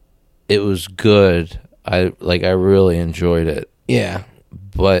it was good. I really enjoyed it. Yeah.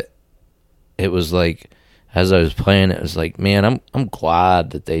 But it was like as I was playing it was like, man, I'm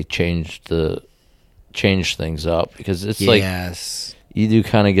glad that they changed things up because it's like you do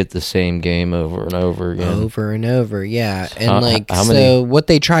kind of get the same game over and over again. Over and over, yeah. And what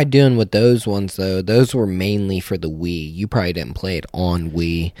they tried doing with those ones though, those were mainly for the Wii. You probably didn't play it on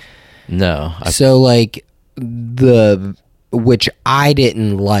Wii. No. Which I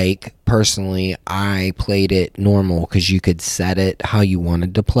didn't like personally. I played it normal because you could set it how you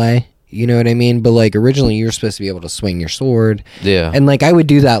wanted to play. You know what I mean? But like originally you were supposed to be able to swing your sword. Yeah. And like I would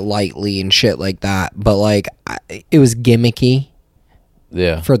do that lightly and shit like that. But like it was gimmicky.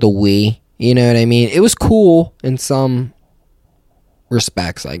 Yeah. For the Wii. You know what I mean? It was cool in some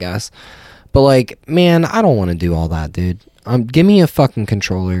respects, I guess. But like, man, I don't want to do all that, dude. Give me a fucking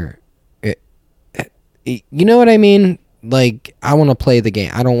controller. You know what I mean? Like, I want to play the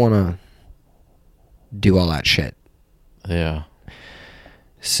game. I don't want to do all that shit. Yeah.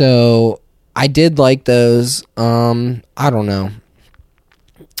 So, I did like those. I don't know.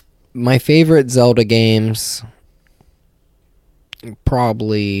 My favorite Zelda games,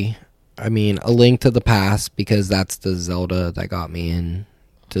 probably, A Link to the Past, because that's the Zelda that got me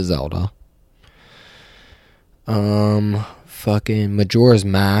into Zelda. Fucking Majora's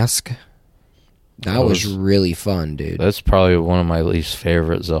Mask. That was really fun, dude. That's probably one of my least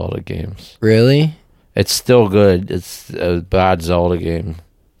favorite Zelda games. Really? It's still good. It's a bad Zelda game.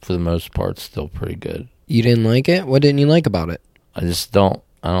 For the most part, it's still pretty good. You didn't like it? What didn't you like about it? I don't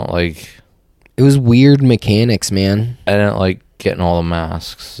like... It was weird mechanics, man. I didn't like getting all the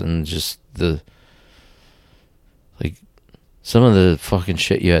masks and just some of the fucking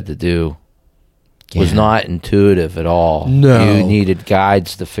shit you had to do was not intuitive at all. No. You needed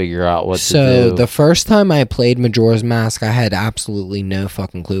guides to figure out what to do. So, the first time I played Majora's Mask, I had absolutely no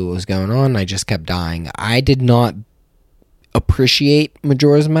fucking clue what was going on. I just kept dying. I did not appreciate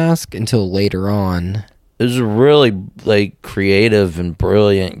Majora's Mask until later on. It was a really, creative and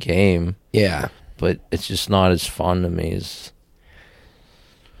brilliant game. Yeah. But it's just not as fun to me as...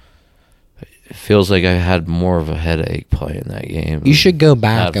 It feels like I had more of a headache playing that game. You should go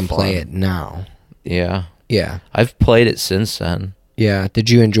back and play it now. Yeah. Yeah. I've played it since then. Yeah. Did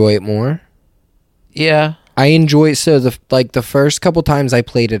you enjoy it more? Yeah. I enjoyed the first couple times I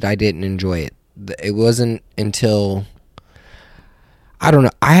played it, I didn't enjoy it. It wasn't until... I don't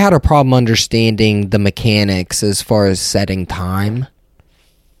know. I had a problem understanding the mechanics as far as setting time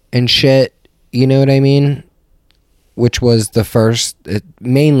and shit. You know what I mean? which was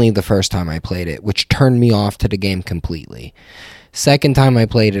mainly the first time I played it, which turned me off to the game completely. Second time I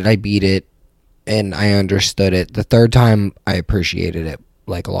played it, I beat it, and I understood it. The third time, I appreciated it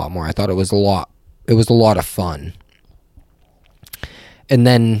like a lot more. I thought it was a lot of fun. And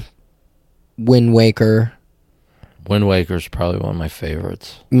then Wind Waker. Wind Waker's probably one of my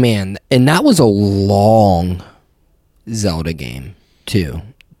favorites. Man, and that was a long Zelda game, too.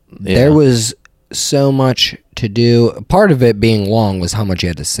 Yeah. There was so much to do. Part of it being long was how much you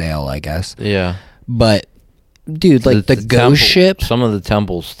had to sail, I guess. Yeah. But, dude, like the ghost ship. Some of the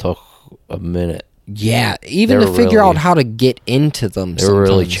temples took a minute. Yeah, even to figure out how to get into them. They were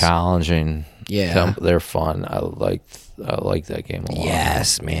really challenging. Yeah. They're fun. I like that game a lot.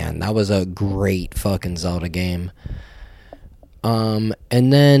 Yes, man. That was a great fucking Zelda game. And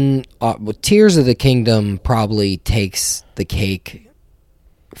then Tears of the Kingdom probably takes the cake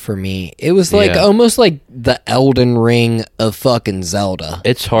for me. It was like almost like the Elden Ring of fucking Zelda.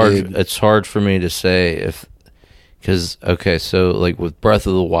 It's hard. Dude. It's hard for me to say because so like with Breath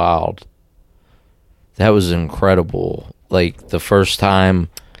of the Wild, that was incredible. Like the first time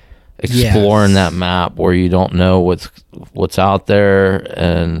exploring that map where you don't know what's out there,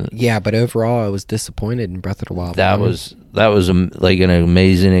 and but overall I was disappointed in Breath of the Wild. That was like an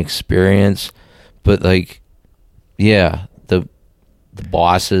amazing experience, but like the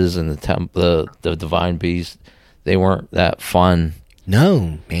bosses and the divine beast, they weren't that fun.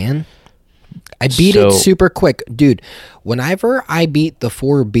 No, man. I beat it super quick, dude. Whenever I beat the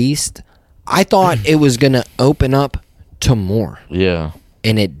 4 beasts, I thought it was gonna open up to more. Yeah.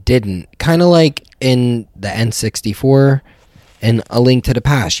 And it didn't. Kind of like in the N64 and A Link to the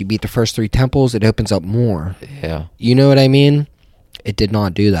Past. You beat the first 3 temples, it opens up more. Yeah. You know what I mean? It did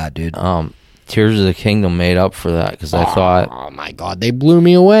not do that, dude. Tears of the Kingdom made up for that because I thought... Oh my god, they blew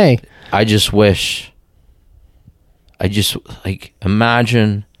me away. I just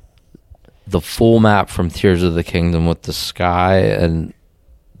imagine the full map from Tears of the Kingdom with the sky and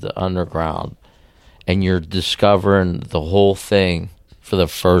the underground, and you're discovering the whole thing for the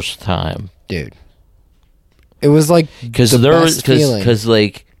first time, dude. It was like because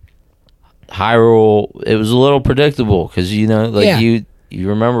like Hyrule, it was a little predictable because you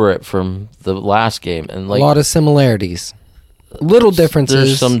remember it from the last game, and like a lot of similarities, little differences.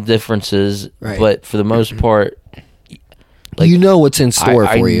 There's some differences, right. But for the most part, like, you know what's in store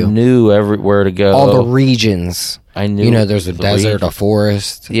for you. I knew everywhere to go. All the regions. I knew. There's a desert, a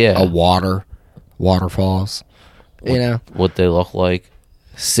forest, a waterfalls. What they look like.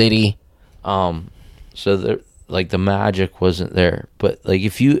 City. So like the magic wasn't there, but like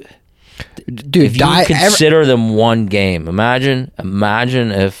if you consider them one game, imagine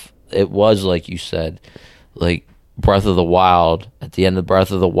if it was like you said, like Breath of the Wild. At the end of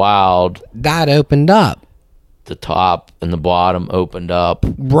Breath of the Wild, that opened up. The top and the bottom opened up,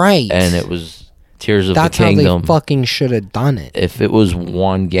 right? And it was Tears of the Kingdom. That's how they fucking should have done it. If it was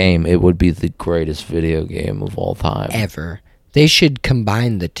one game, it would be the greatest video game of all time ever. They should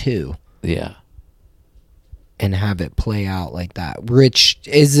combine the two. Yeah. And have it play out like that. Which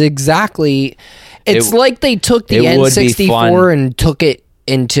is exactly... It's like they took the N64 and took it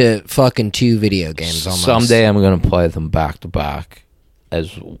into fucking 2 video games almost. Someday I'm going to play them back to back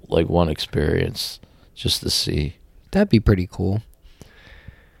as like one experience just to see. That'd be pretty cool.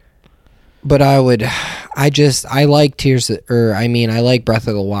 But I like I like Breath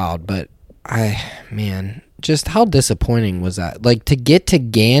of the Wild, but just how disappointing was that? Like, to get to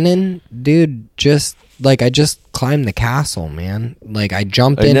Ganon, dude, I just climbed the castle, man. Like, I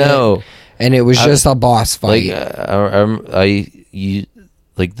jumped in it, and it was just a boss fight. Like,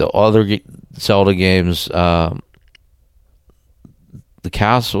 like the other Zelda games,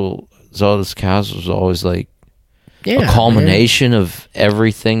 Zelda's castle is always like a culmination of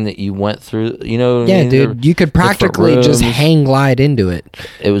everything that you went through. You know what I mean? Dude, you could practically just hang glide into it.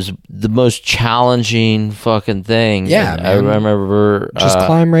 It was the most challenging fucking thing. Yeah, I remember just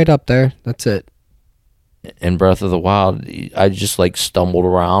climb right up there. That's it. In Breath of the Wild, I just like stumbled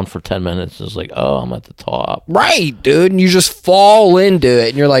around for 10 minutes. It was like, oh, I'm at the top. Right, dude. And you just fall into it,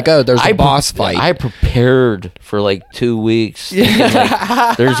 and you're like, oh, there's a boss fight. I prepared for like 2 weeks. Thinking,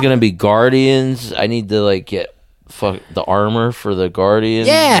 like, there's gonna be guardians. I need to like get the armor for the guardians.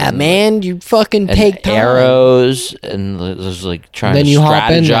 Yeah, man. You fucking take time. Arrows, and just like trying to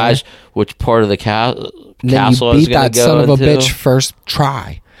strategize which part of the castle I was gonna go into. Then you beat that son of a bitch first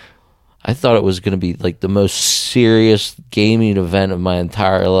try. I thought it was going to be like the most serious gaming event of my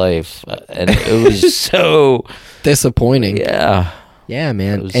entire life, and it was so disappointing. Yeah,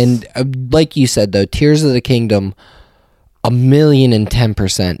 man. And like you said, though, Tears of the Kingdom,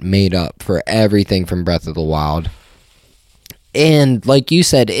 1,010% made up for everything from Breath of the Wild. And like you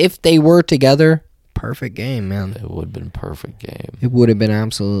said, if they were together, perfect game, man. It would have been a perfect game. It would have been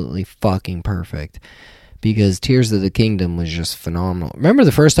absolutely fucking perfect. Because Tears of the Kingdom was just phenomenal. Remember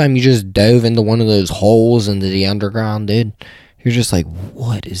the first time you just dove into one of those holes into the underground, dude? You're just like,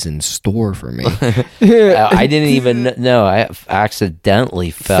 what is in store for me? I didn't even know. I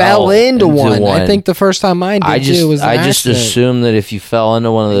accidentally fell into one. I think the first time I did too was an I just accident. assumed that if you fell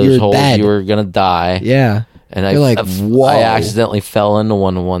into one of those holes, you were going to die. Yeah. And You're like, whoa. I accidentally fell into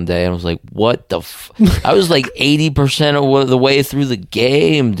one day and was like, what the I was like 80% of the way through the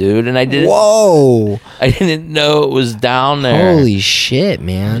game, dude. And I didn't. Whoa. I didn't know it was down there. Holy shit,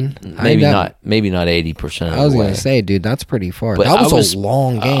 man. Maybe not 80%. I was going to say, dude, that's pretty far. But that was a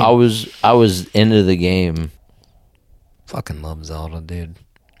long game. I was into the game. Fucking love Zelda, dude.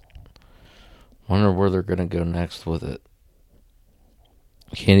 Wonder where they're going to go next with it.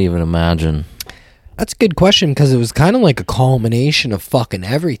 Can't even imagine. That's a good question, because it was kind of like a culmination of fucking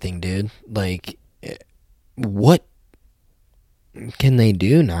everything, dude. Like, what can they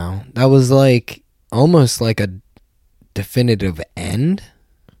do now? That was like almost like a definitive end,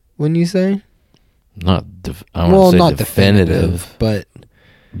 wouldn't you say? Not definitive, but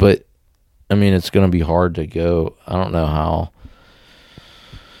I mean, it's going to be hard to go. I don't know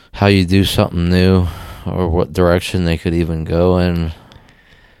how you do something new, or what direction they could even go in.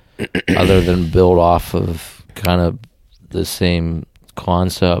 Other than build off of kind of the same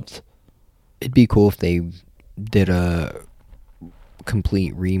concept. It'd be cool if they did a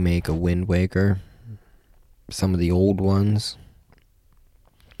complete remake of Wind Waker. Some of the old ones.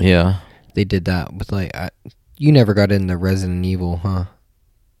 Yeah. They did that with like... you never got into Resident Evil, huh?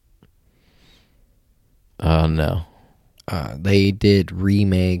 No. They did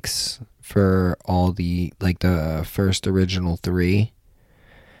remakes for all the... like the first original 3.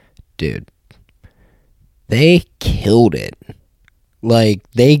 Dude, they killed it. Like,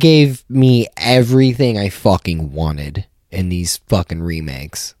 they gave me everything I fucking wanted in these fucking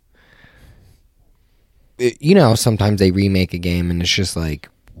remakes. You know, sometimes they remake a game and it's just like,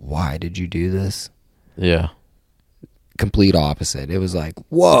 why did you do this? Yeah. Complete opposite. It was like,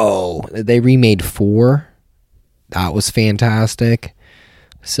 whoa. They remade 4. That was fantastic.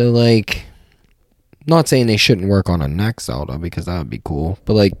 So, like, not saying they shouldn't work on a next Zelda, because that would be cool.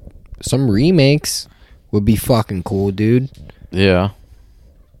 But, like, some remakes would be fucking cool, dude. Yeah.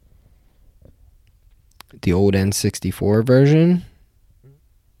 The old N64 version.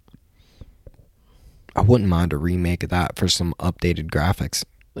 I wouldn't mind a remake of that for some updated graphics.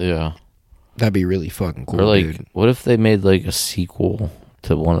 Yeah. That'd be really fucking cool, or like, dude. What if they made like a sequel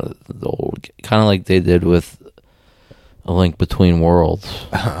to one of the old... kind of like they did with A Link Between Worlds.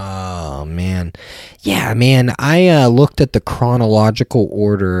 Oh, man. Yeah, man. I looked at the chronological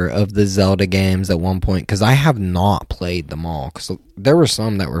order of the Zelda games at one point, because I have not played them all. Because there were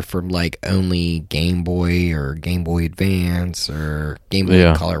some that were for, like, only Game Boy or Game Boy Advance or Game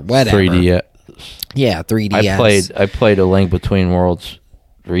Boy Color, whatever. 3DS. Yeah, 3DS. I played A Link Between Worlds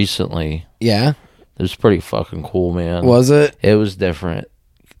recently. Yeah? It was pretty fucking cool, man. Was it? It was different.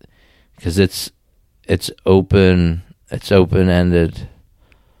 Because it's open... It's open-ended.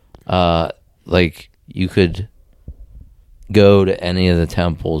 Like, you could go to any of the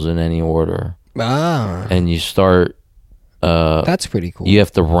temples in any order. Ah. And you start... that's pretty cool. You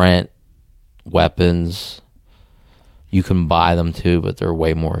have to rent weapons. You can buy them, too, but they're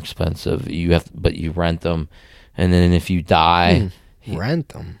way more expensive. But you rent them. And then if you die... Rent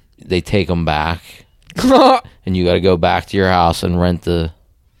them? They take them back. And you got to go back to your house and rent the...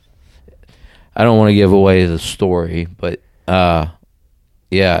 I don't want to give away the story, but yeah,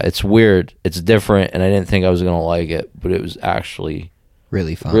 it's weird. It's different, and I didn't think I was going to like it, but it was actually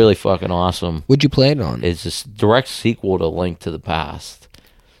really fun. Really fucking awesome. What'd you play it on? It's a direct sequel to Link to the Past.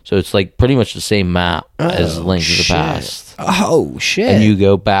 So it's like pretty much the same map as Link to the Past. Oh, shit. And you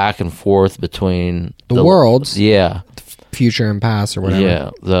go back and forth between the worlds. Yeah. Future and past or whatever.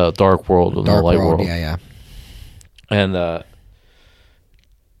 Yeah, the Dark World and the Light World. Yeah. And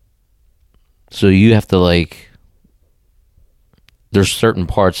so you have to, like, there's certain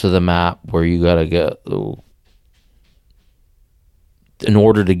parts of the map where you gotta go, in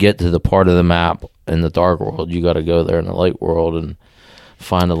order to get to the part of the map in the Dark World, you gotta go there in the Light World and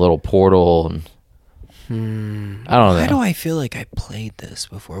find a little portal, and I don't know. Why do I feel like I played this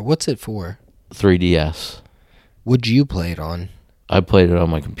before? What's it for? 3DS. What'd you play it on? I played it on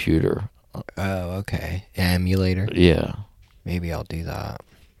my computer. Oh, okay. Emulator? Yeah. Maybe I'll do that.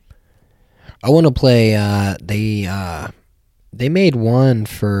 I want to play, they made one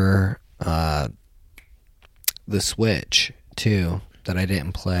for the Switch, too, that I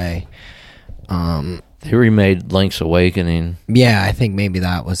didn't play. They remade Link's Awakening. Yeah, I think maybe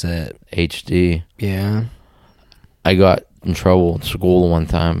that was it. HD. Yeah. I got in trouble in school one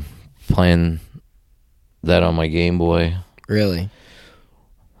time playing that on my Game Boy. Really?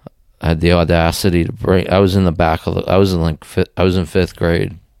 I had the audacity to bring. I was in the back of the. I was in 5th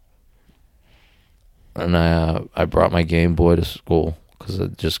grade, and I brought my Game Boy to school because I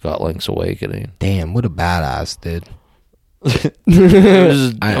just got Link's Awakening. Damn, what a badass, dude.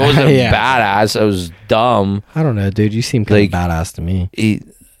 I wasn't badass. I was dumb. I don't know, dude. You seem kind of badass to me.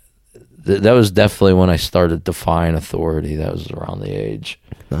 That was definitely when I started defying authority. That was around the age.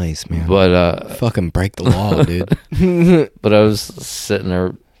 Nice, man. But fucking break the law, dude. But I was sitting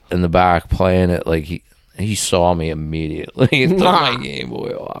there in the back playing it. Like he saw me immediately. He took my Game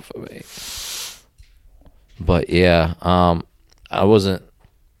Boy off of me. But yeah, I wasn't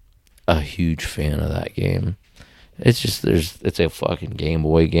a huge fan of that game. It's just it's a fucking Game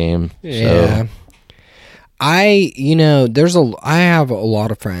Boy game. Yeah. So. I have a lot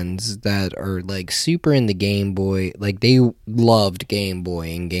of friends that are like super into Game Boy. Like they loved Game Boy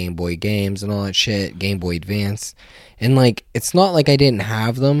and Game Boy games and all that shit, Game Boy Advance. And like it's not like I didn't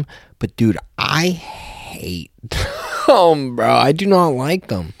have them, but dude, I hate them, bro. I do not like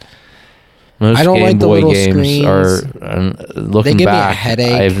them. Most I don't Game like the Boy little games screens. Looking They give me a back,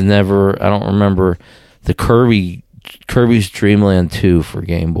 headache. I don't remember the Kirby's Dream Land 2 for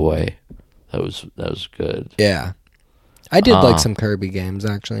Game Boy. That was good. Yeah. I did like some Kirby games,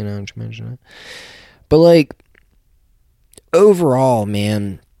 actually, now that you mention it. But, like, overall,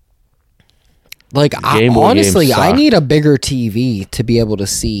 man, like, honestly, I need a bigger TV to be able to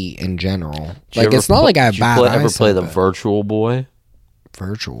see in general. Like, it's not like I have bad eyesight. Ever play the Virtual Boy?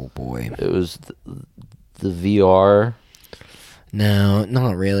 Virtual Boy. It was the VR. No,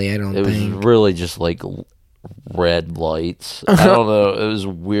 not really, I don't think. It was really just, like, red lights. I don't know. It was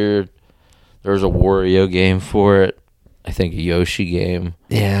weird. There was a Wario game for it. I think a Yoshi game.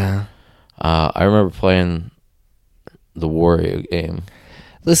 Yeah. I remember playing the Wario game.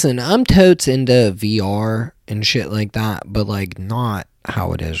 Listen, I'm totes into VR and shit like that, but like not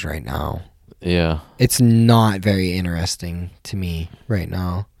how it is right now. Yeah. It's not very interesting to me right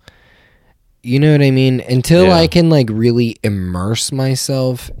now. You know what I mean? Until I can like really immerse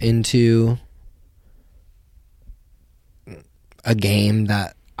myself into a game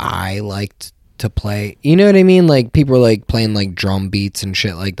that I liked to play. You know what I mean? Like people are like playing like drum beats and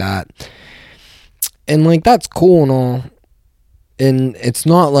shit like that. And like that's cool and all. And it's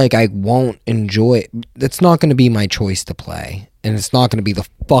not like I won't enjoy it. It's not going to be my choice to play. And it's not going to be the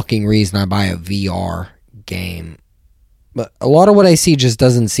fucking reason I buy a VR game. But a lot of what I see just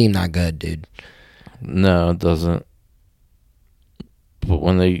doesn't seem that good, dude. No, it doesn't. But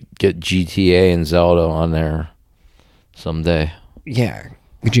when they get GTA and Zelda on there someday. Yeah.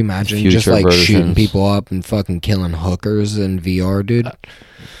 Could you imagine Future just like versions. shooting people up and fucking killing hookers in VR, dude?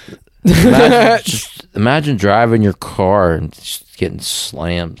 Imagine driving your car and just getting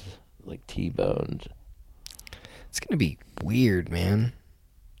slammed, like T-boned. It's going to be weird, man.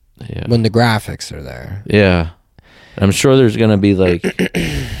 Yeah. When the graphics are there. Yeah. I'm sure there's going to be like...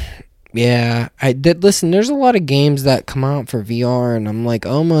 Yeah. I did listen, there's a lot of games that come out for VR and I'm like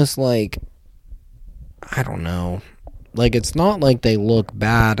almost like... I don't know. Like, it's not like they look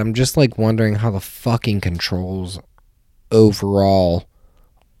bad. I'm just, like, wondering how the fucking controls overall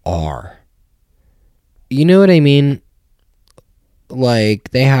are. You know what I mean?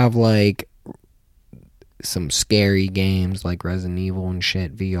 Like, they have, like, some scary games, like Resident Evil and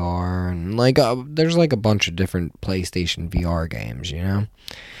shit, VR. And, like, there's, like, a bunch of different PlayStation VR games, you know?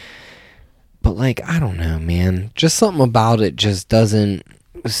 But, like, I don't know, man. Just something about it just doesn't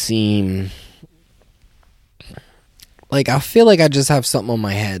seem... Like, I feel like I just have something on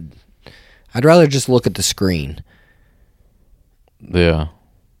my head. I'd rather just look at the screen. Yeah.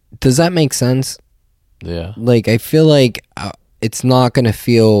 Does that make sense? Yeah. Like, I feel like it's not going to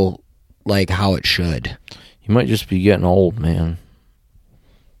feel like how it should. You might just be getting old, man.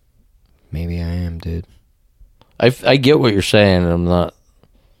 Maybe I am, dude. I get what you're saying, and I'm not,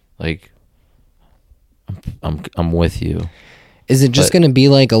 like... I'm with you. Is it just going to be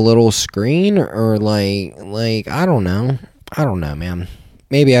like a little screen or like I don't know. I don't know, man.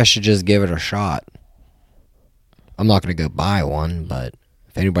 Maybe I should just give it a shot. I'm not going to go buy one, but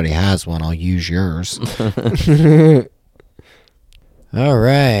if anybody has one, I'll use yours. All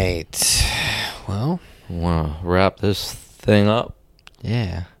right. Well, Want to wrap this thing up?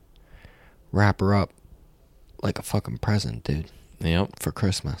 yeah. Wrap her up like a fucking present, dude, Yep. for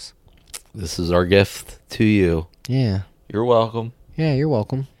Christmas. This is our gift to you. Yeah. You're welcome. Yeah, you're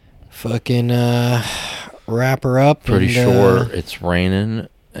welcome. Fucking wrap her up. Pretty and, sure it's raining,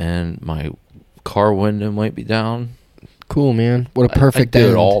 and my car window might be down. Cool, man. What a perfect I do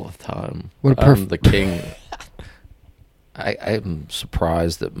end. it all the time. What a I'm the king. I'm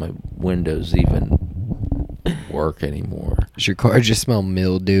surprised that my windows even work anymore. Does your car just smell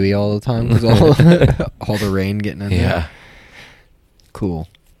mildewy all the time? 'Cause all the rain getting in there? Yeah. Cool.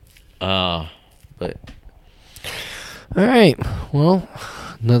 But All right. Well,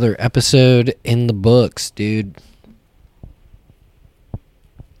 another episode in the books, dude.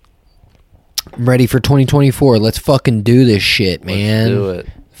 I'm ready for 2024. Let's fucking do this shit, man. Let's do it.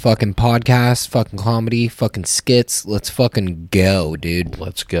 Fucking podcasts, fucking comedy, fucking skits. Let's fucking go, dude.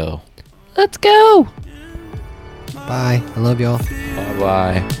 Let's go. Let's go. Bye. I love y'all.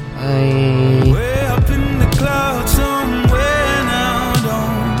 Bye-bye. Bye. Way up in the clouds.